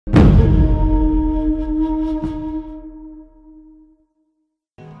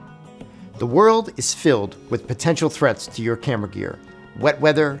The world is filled with potential threats to your camera gear. Wet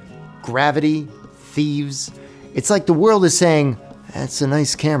weather, gravity, thieves. It's like the world is saying, that's a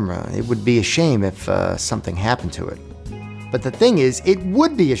nice camera. It would be a shame if something happened to it. But the thing is, it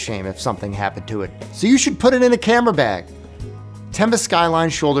would be a shame if something happened to it. So you should put it in a camera bag. Tenba Skyline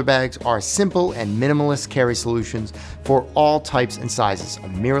shoulder bags are simple and minimalist carry solutions for all types and sizes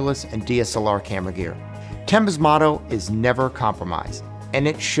of mirrorless and DSLR camera gear. Tenba's motto is never compromise, and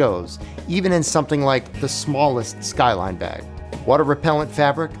it shows even in something like the smallest Skyline bag. Water repellent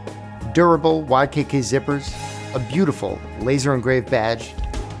fabric, durable YKK zippers, a beautiful laser engraved badge,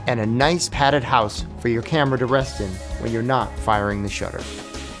 and a nice padded house for your camera to rest in when you're not firing the shutter.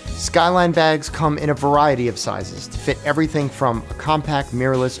 Skyline bags come in a variety of sizes to fit everything from a compact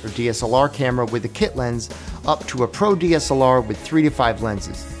mirrorless or DSLR camera with a kit lens up to a pro DSLR with 3 to 5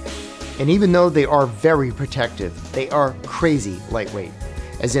 lenses. And even though they are very protective, they are crazy lightweight,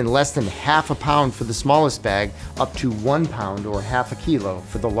 as in less than half a pound for the smallest bag up to 1 pound or half a kilo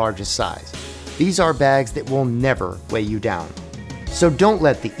for the largest size. These are bags that will never weigh you down. So don't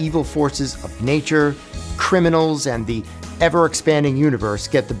let the evil forces of nature, criminals, and the ever-expanding universe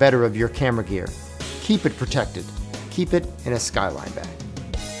get the better of your camera gear. Keep it protected. Keep it in a Skyline bag.